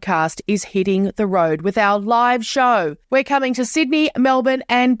crime podcast, is hitting the road with our live show. We're coming to Sydney, Melbourne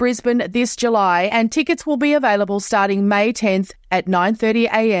and Brisbane this July, and tickets will be available starting May 10th at 9:30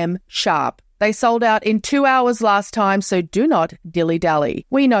 a.m. sharp. They sold out in 2 hours last time, so do not dilly-dally.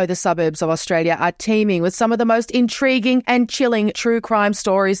 We know the suburbs of Australia are teeming with some of the most intriguing and chilling true crime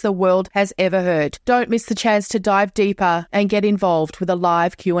stories the world has ever heard. Don't miss the chance to dive deeper and get involved with a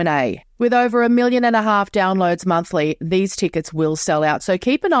live Q&A. With over 1.5 million downloads monthly, these tickets will sell out. So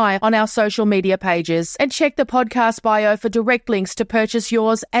keep an eye on our social media pages and check the podcast bio for direct links to purchase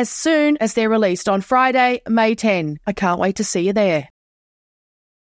yours as soon as they're released on Friday, May 10. I can't wait to see you there.